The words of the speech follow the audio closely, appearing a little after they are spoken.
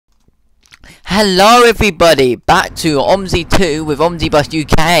Hello everybody, back to omsi 2 with omsi Bus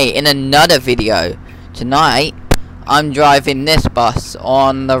UK in another video. Tonight, I'm driving this bus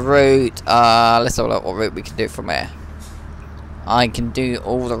on the route, let's have a look what route we can do from here. I can do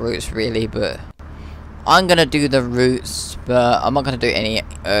all the routes really, but I'm gonna do the routes, but I'm not gonna do any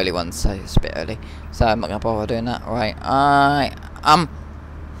early ones, so it's a bit early. So I'm not gonna bother doing that, right. I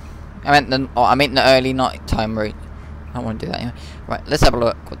meant the early night time route. I don't want to do that anyway. Right, let's have a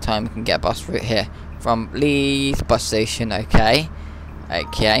look what time we can get a bus route here. From Leeds bus station, okay.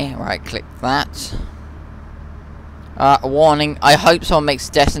 Okay, right, click that. Warning, I hope someone makes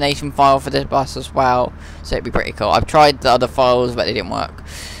a destination file for this bus as well. So it'd be pretty cool. I've tried the other files, but they didn't work.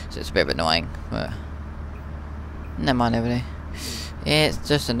 So it's a bit annoying, but never mind everything. It's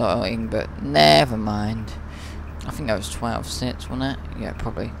just annoying, but never mind. I think that was 12.6, wasn't it? Yeah,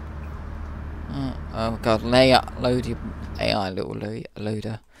 probably. Oh god, load your AI little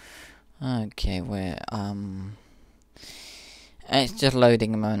loader. Okay, where it's just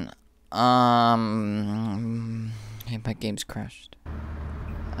loading a moment. My game's crashed.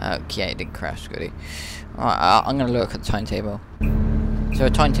 Okay, it didn't crash, goody. Alright, I'm gonna look at the timetable. Is there a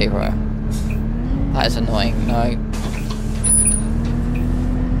timetable? That is annoying, no.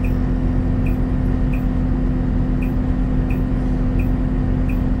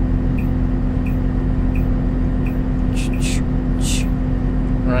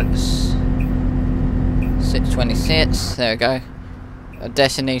 Right, 6:26. There we go. A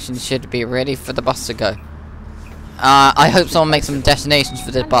destination should be ready for the bus to go. I hope someone makes some destinations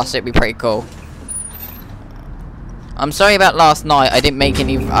for this bus. It'd be pretty cool. I'm sorry about last night. I didn't make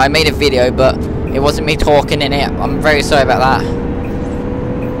any. I made a video, but it wasn't me talking in it. I'm very sorry about that.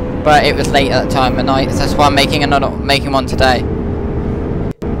 But it was late at that time of night, so that's why I'm making one today.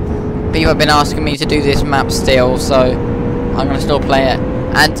 People have been asking me to do this map still, so I'm gonna still play it.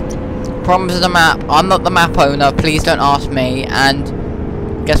 And problems with the map, I'm not the map owner, please don't ask me. And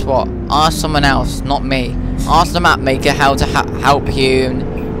guess what, ask someone else, not me. Ask the map maker how to help you,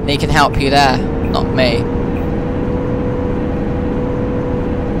 and he can help you there, not me.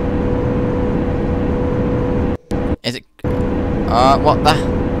 Is it what the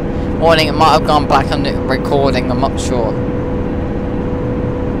warning, it might have gone back on the recording, I'm not sure.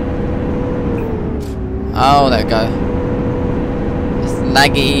 Oh, there we go.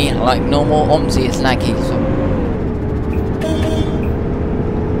 Laggy, like normal omsi, it's laggy, so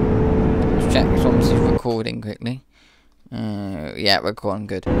let's check if omsi's recording quickly. Yeah, recording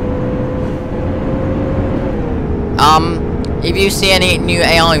good. If you see any new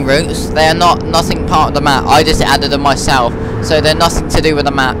AI routes, they are nothing part of the map. I just added them myself, so they're nothing to do with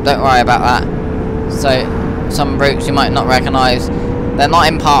the map, don't worry about that. So, some routes you might not recognise, they're not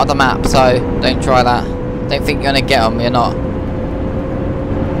in part of the map, so don't try that. Don't think you're gonna get them, you're not.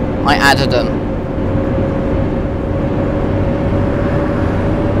 I added them.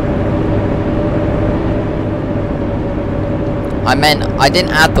 I meant I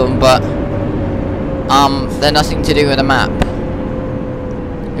didn't add them, but they're nothing to do with the map.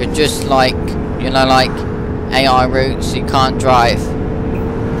 You're just like, you know, like AI routes you can't drive.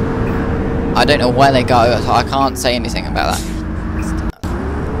 I don't know where they go, so I can't say anything about that.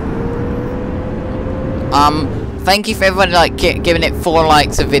 Thank you for everybody like giving it 4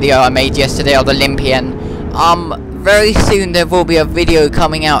 likes a video I made yesterday of the Olympian. Very soon there will be a video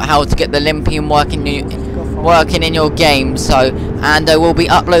coming out how to get the Olympian working in your game. So, and I will be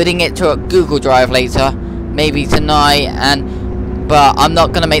uploading it to a Google Drive later, maybe tonight. But I'm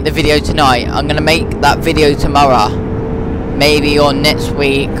not gonna make the video tonight. I'm gonna make that video tomorrow, maybe or next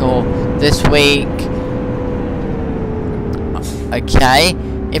week or this week. Okay.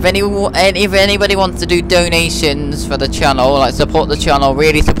 If anybody wants to do donations for the channel, like support the channel,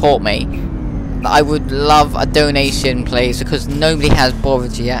 really support me, I would love a donation, please, because nobody has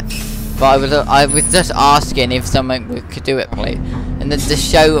bothered yet. But I was just asking if someone could do it, please, and then just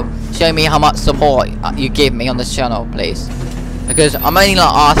show me how much support you give me on this channel, please. Because I'm only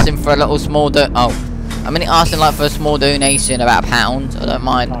like asking for a little small I'm only asking like for a small donation, about £1. I don't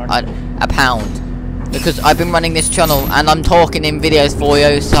mind, £1. Because I've been running this channel and I'm talking in videos for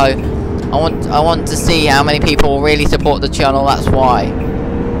you, so I want to see how many people will really support the channel, that's why.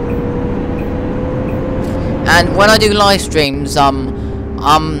 And when I do live streams,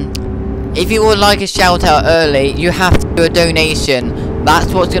 if you would like a shout out early, you have to do a donation.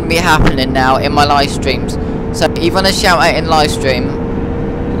 That's what's going to be happening now in my live streams. So if you want to shout out in live stream,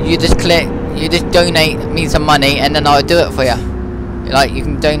 you just donate me some money and then I'll do it for you. Like, you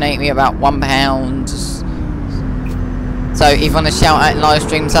can donate me about £1. So if you want to shout out in live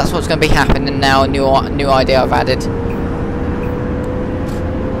streams, that's what's going to be happening now. New idea I've added.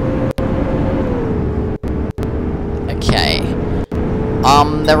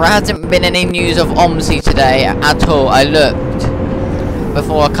 There hasn't been any news of omsi today at all. I looked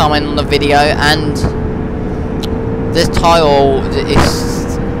before I comment on the video, and this tile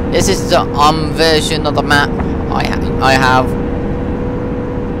this is the version of the map I have.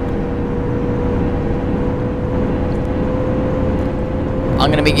 I'm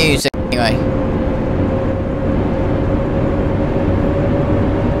gonna be using anyway.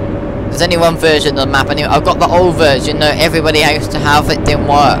 There's only one version of the map anyway. I've got the old version that everybody used to have. It didn't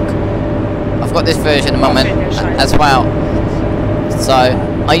work. I've got this version at the moment as well. So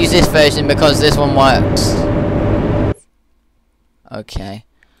I use this version because this one works. Okay.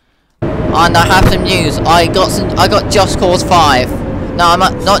 And I have some news. I got Just Cause 5. No, I'm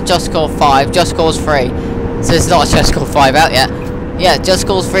not Just Cause 5. Just Cause 3. So it's not Just Cause 5 out yet. Yeah, Just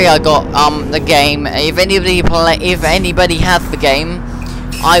Cause 3. I got the game. If anybody has the game,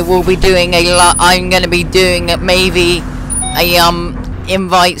 I will be doing I'm gonna be doing maybe a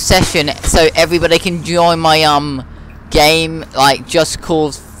invite session so everybody can join my game, like Just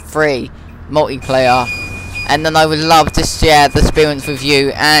Cause 3 multiplayer, and then I would love to share the experience with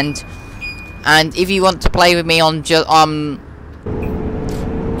you. And if you want to play with me on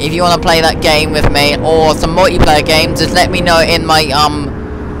if you want to play that game with me or some multiplayer games, just let me know in my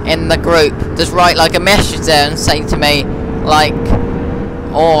in the group. Just write like a message there and say to me, like,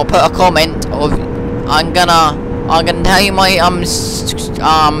 or put a comment, or I'm gonna tell you my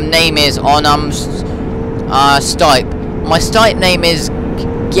name is on Stipe. My Stipe name is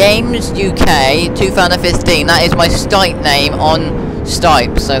Games UK 2015. That is my Stipe name on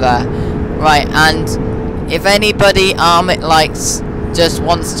Stipe. So there, right. And if anybody likes, just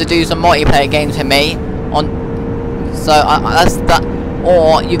wants to do some multiplayer games with me on, so that's that.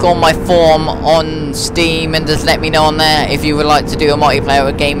 Or you go on my form on Steam and just let me know on there if you would like to do a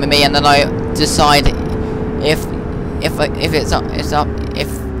multiplayer game with me, and then I decide if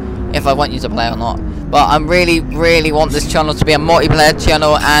I want you to play or not. But I really want this channel to be a multiplayer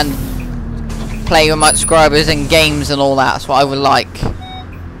channel and play with my subscribers and games and all that. That's what I would like.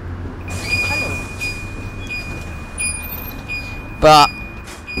 But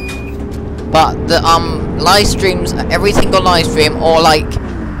the live streams, every single live stream, or like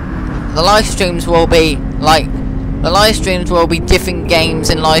the live streams will be different games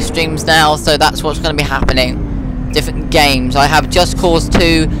in live streams now. So that's what's going to be happening. Different games. I have Just Cause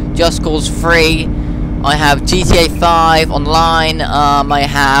 2, Just Cause 3. I have GTA 5 online. I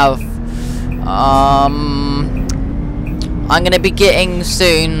have I'm going to be getting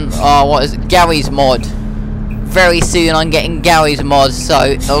soon. What is it? Gary's mod. Very soon I'm getting Gary's mod,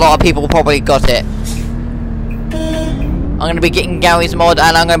 so a lot of people probably got it. I'm going to be getting Gary's mod,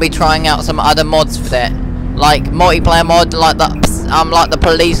 and I'm going to be trying out some other mods for it, like multiplayer mod, like the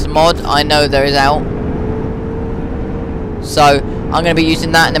police mod. I know there is out, so I'm going to be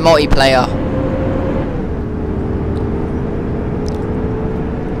using that in the multiplayer.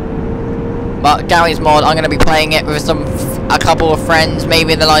 But Gary's mod, I'm going to be playing it with a couple of friends,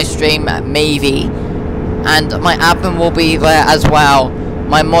 maybe in the live stream, maybe. And my admin will be there as well.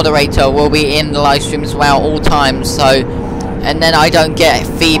 My moderator will be in the live stream as well, all times. So, and then I don't get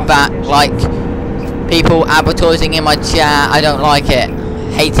feedback like people advertising in my chat. I don't like it.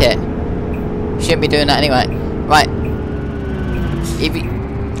 Hate it. Shouldn't be doing that anyway. Right.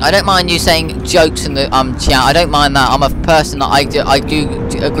 I don't mind you saying jokes in the chat. I don't mind that. I'm a person that I do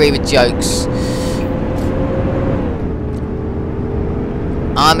agree with jokes.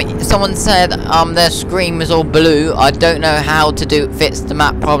 Someone said their screen was all blue. I don't know how to fix the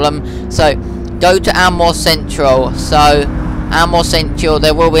map problem. So go to Amor Central. So Amor Central,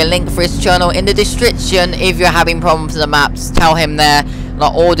 there will be a link for his channel in the description. If you're having problems with the maps, tell him there.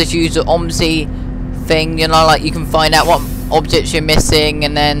 Like, or just use the omsi thing. You know, like you can find out what objects you're missing,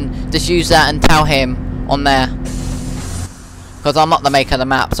 and then just use that and tell him on there. Because I'm not the maker of the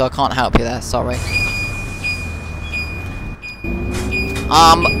map, so I can't help you there. Sorry.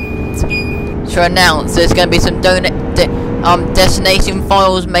 To announce, there's going to be some destination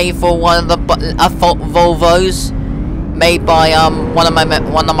files made for one of the Volvos, made by one of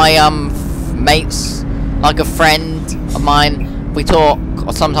my mates, like a friend of mine. We talk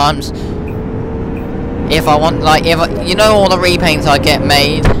sometimes. If I want, like, you know, all the repaints I get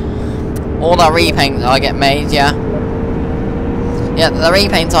made, yeah. Yeah, the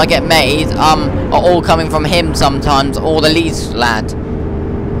repaints I get made are all coming from him sometimes, or the Leeds lad.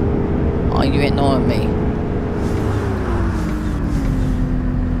 Are you ignoring me?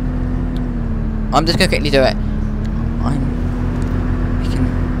 I'm just gonna quickly do it. I'm making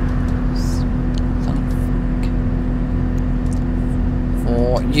something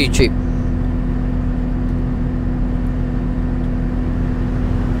for YouTube.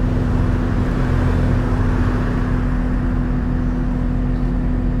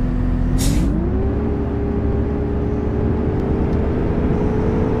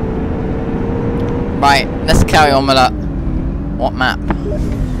 Right, let's carry on with that. What map?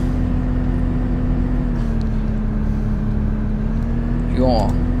 Your.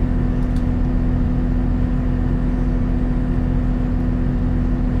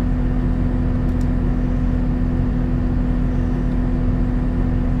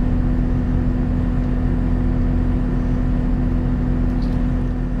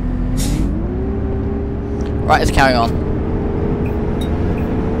 Right, let's carry on.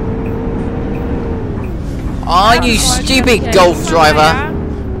 Oh, you stupid golf driver!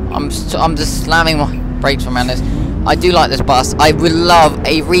 I'm just slamming my brakes around this. I do like this bus. I would love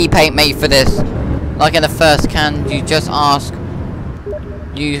a repaint made for this. Like in the first, can you just ask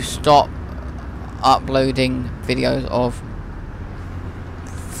you stop uploading videos of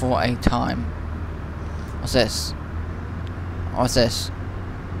for a time? What's this? What's this?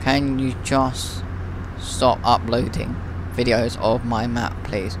 Can you just stop uploading videos of my map,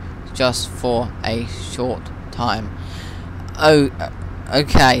 please? Just for a short time. Oh,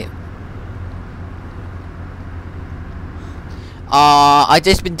 okay. I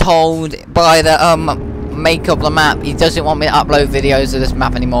just been told by the maker of the map he doesn't want me to upload videos of this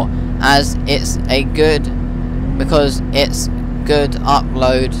map anymore, as it's a good, because it's good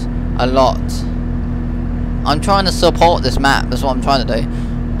upload a lot. I'm trying to support this map, that's what I'm trying to do,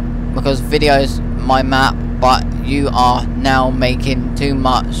 because videos my map, but you are now making too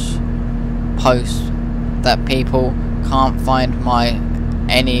much posts that people can't find my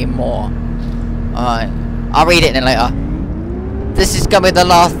anymore. Alright, I'll read it in later. This is gonna be the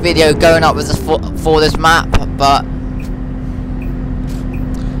last video going up with this for this map, but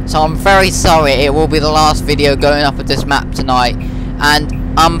so I'm very sorry. It will be the last video going up with this map tonight,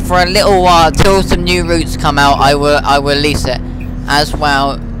 and for a little while till some new routes come out, I will release it as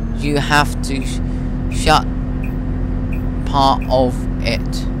well. You have to shut part of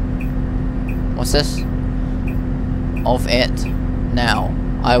it. What's this? Of it now.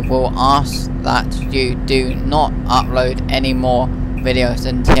 I will ask that you do not upload any more videos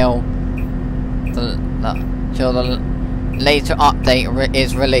until the later update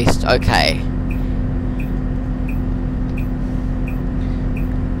is released. Okay.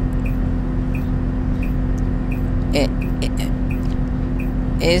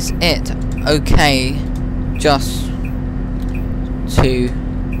 Is it okay just to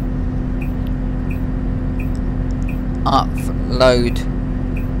upload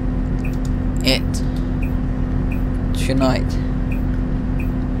it tonight?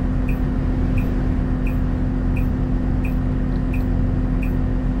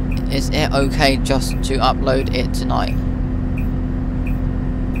 Is it okay just to upload it tonight?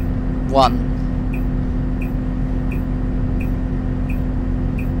 1.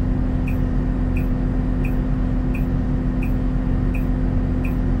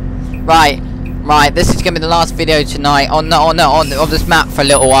 Right, this is gonna be the last video tonight on this map for a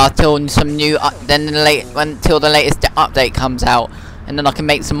little while till some new until the latest update comes out, and then I can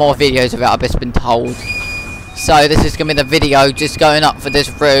make some more videos of it. I've just been told. So this is gonna be the video just going up for this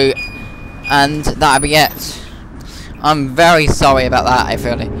route, and that'll be it. I'm very sorry about that.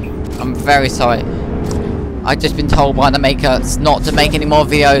 I'm very sorry. I've just been told by the maker not to make any more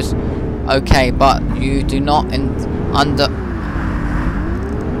videos. Okay, but you do not under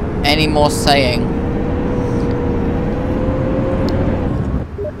any more saying.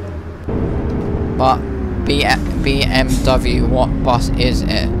 But BMW, what bus is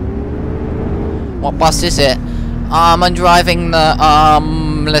it? What bus is it? I'm driving the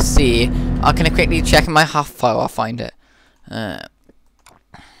let's see. I can quickly check in my HUF file. I'll find it.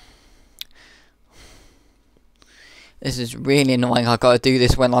 This is really annoying. I gotta do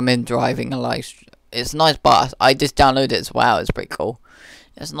this when I'm in driving a live stream. It's a nice bus. I just downloaded it as well. It's pretty cool.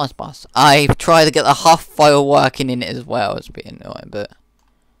 It's a nice bus. I've tried to get the HUF file working in it as well. It's a bit annoying, but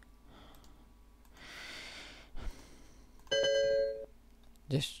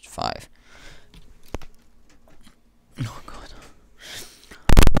just 5. Oh god.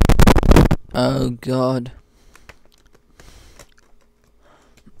 Oh god.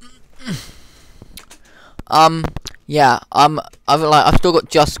 Yeah, I've still got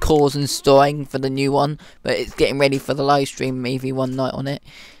Just Cause installing for the new one, but it's getting ready for the live stream maybe one night on it.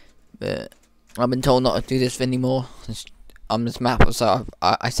 But I've been told not to do this anymore on this map, so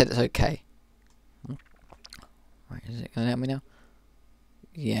I said it's okay. Right, is it gonna let me now?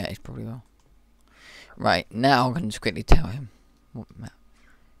 Yeah, it's probably will. Right, now I'm gonna just quickly tell him what map.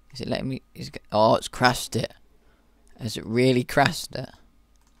 Is it letting me? Oh, it's crashed it. Has it really crashed it?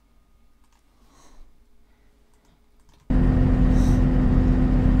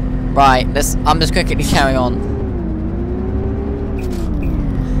 Right, I'm just quickly carry on.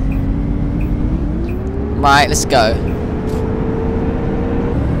 Right, let's go.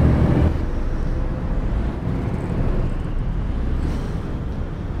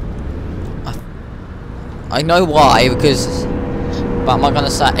 I know why, because... But am I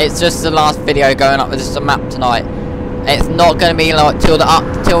gonna say... It's just the last video going up with just a map tonight. It's not gonna be like till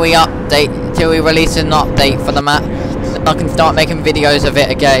we release an update for the map. Then I can start making videos of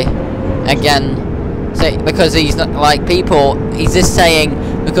it again. So, because he's not like people, he's just saying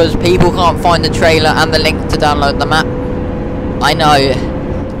because people can't find the trailer and the link to download the map. I know,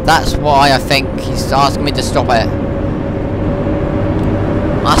 that's why I think he's asking me to stop it.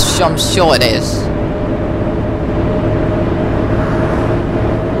 I'm sure it is.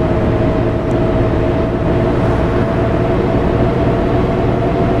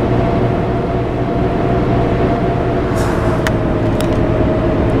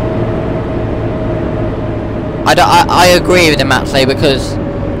 I agree with him actually, because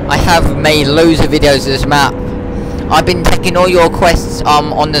I have made loads of videos of this map. I've been taking all your quests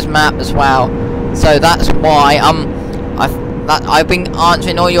on this map as well, so that's why I've been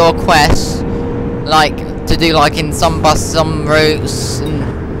answering all your quests, like to do like in some routes, and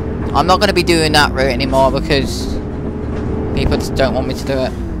I'm not going to be doing that route anymore because people just don't want me to do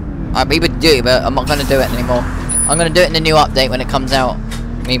it. People do, but I'm not going to do it anymore. I'm going to do it in the new update when it comes out,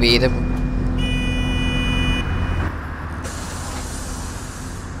 maybe either.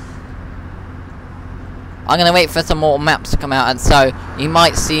 I'm going to wait for some more maps to come out, and so you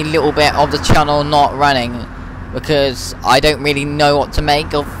might see a little bit of the channel not running because I don't really know what to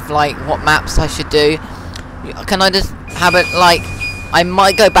make of like what maps I should do. Can I just have it like I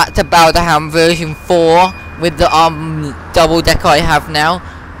might go back to Baildon version 4 with the double deck I have now.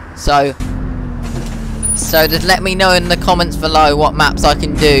 So just let me know in the comments below what maps I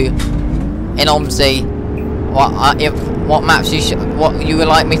can do in omsi. What maps what you would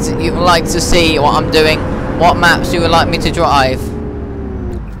like me to see what I'm doing. What maps you would like me to drive.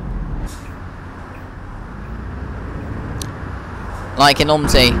 Like in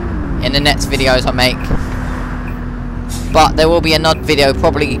omsi, in the next videos I make. But there will be another video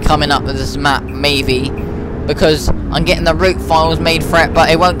probably coming up with this map, maybe. Because I'm getting the route files made for it,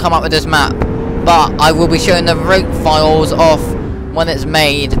 but it won't come up with this map. But I will be showing the route files off when it's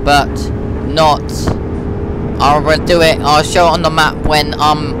made, but not... I'll do it, I'll show it on the map when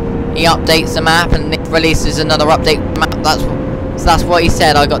he updates the map and it releases another update map. That's what he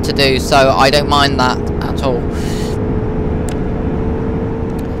said I got to do, so I don't mind that at all.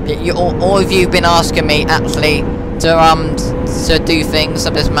 All of you have been asking me actually to do things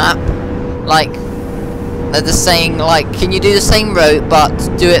on this map, like they're just saying like, can you do the same route but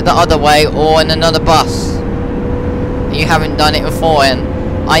do it the other way or in another bus? You haven't done it before, and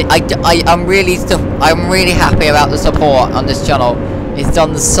I'm really happy about the support on this channel. It's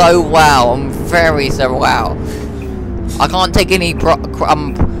done so well, so well. I can't take any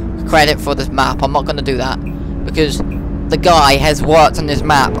credit for this map. I'm not going to do that because the guy has worked on this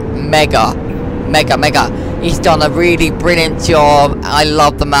map mega. He's done a really brilliant job. I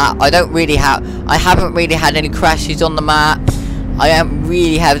love the map. I haven't really had any crashes on the map. I haven't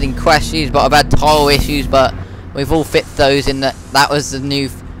really had any crashes, but I've had tile issues, but we've all fixed those in that was the new,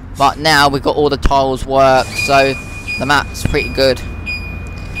 but now we've got all the tiles work, so the map's pretty good.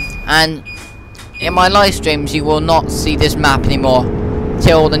 And in my live streams you will not see this map anymore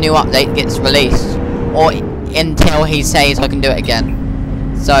till the new update gets released, or until he says I can do it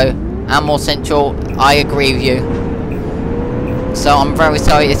again. So Animal Central, I agree with you. So I'm very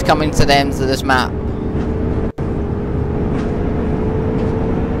sorry it's coming to the end of this map.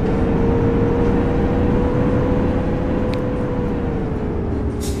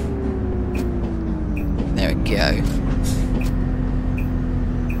 There we go.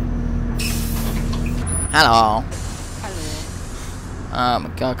 Hello. Oh my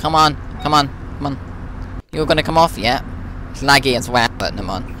god, come on. You're gonna come off yet? It's laggy as well, but come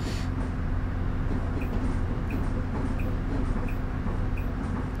on.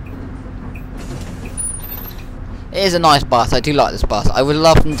 It is a nice bus, I do like this bus. I would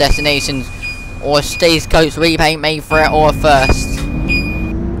love some destinations or a Stagecoach repaint made for it, or a first.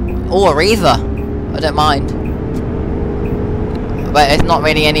 Or either. I don't mind. But there's not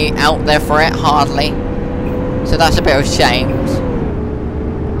really any out there for it, hardly. So that's a bit of a shame.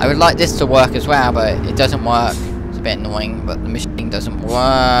 I would like this to work as well, but it doesn't work. It's a bit annoying, but the machine doesn't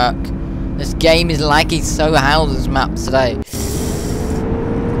work. This game is laggy, so how this map today?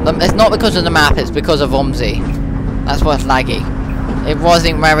 It's not because of the map, it's because of omsi. That's what's laggy. It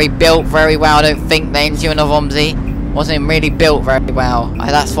wasn't built very well, I don't think the engine of omsi wasn't really built very well.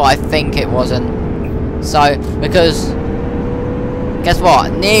 That's what I think it wasn't. So, because guess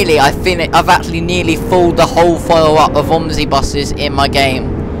what? I've actually nearly filled the whole file up of omsi buses in my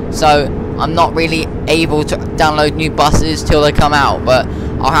game. So I'm not really able to download new buses till they come out, but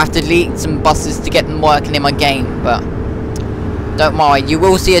I'll have to delete some buses to get them working in my game. But don't worry, you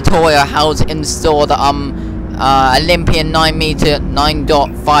will see a tutorial how to install the Olympian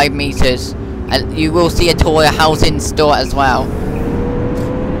 9.5 meters. And you will see a tutorial how to install it as well.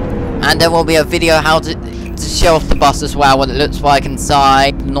 And there will be a video how to show off the bus as well, what it looks like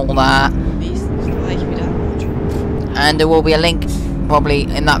inside and all that. And there will be a link probably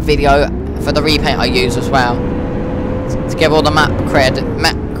in that video for the repaint I use as well, to give all the map credit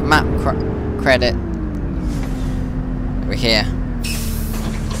over here.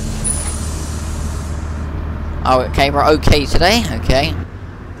 Oh, okay, we're okay today. Okay,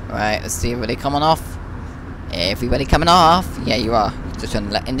 right, let's see everybody coming off. Everybody coming off? Yeah, you are. Just gonna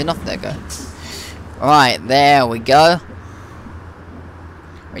let engine off. There we go. Right, there we go.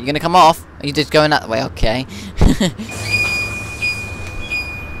 Are you gonna come off? Are you just going that way? Okay.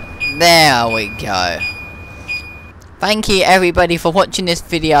 There we go. Thank you everybody for watching this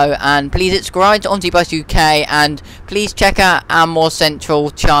video, and please subscribe to Omsibus UK, and please check out our More Central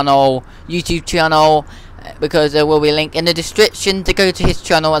channel, YouTube channel, because there will be a link in the description to go to his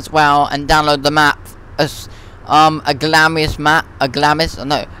channel as well and download the map. A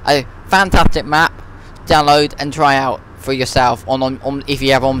fantastic map. Download and try out for yourself on if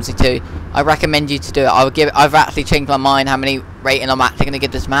you have OMSI 2. I recommend you to do it. I've actually changed my mind how many rating I'm actually going to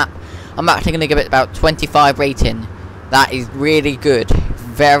give this map. I'm actually going to give it about 25 rating. That is really good,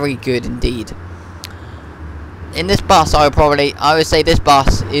 very good indeed. In this bus, I would say this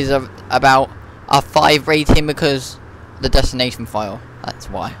bus is about a 5 rating because the destination file. That's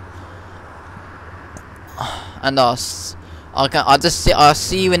why. And I'll see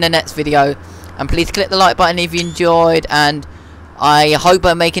you in the next video. And please click the like button if you enjoyed, and I hope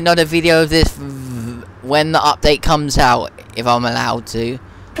I make another video of this when the update comes out, if I'm allowed to.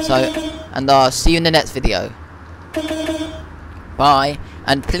 So, and I'll see you in the next video. Bye.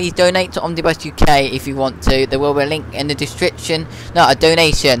 And please donate to Omnibus UK if you want to. There will be a link in the description. No, a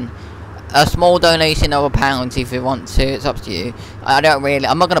donation. A small donation of £1 if you want to. It's up to you. I'm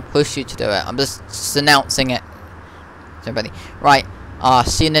not going to push you to do it. I'm just announcing it to everybody. Right.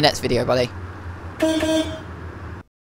 See you in the next video, buddy.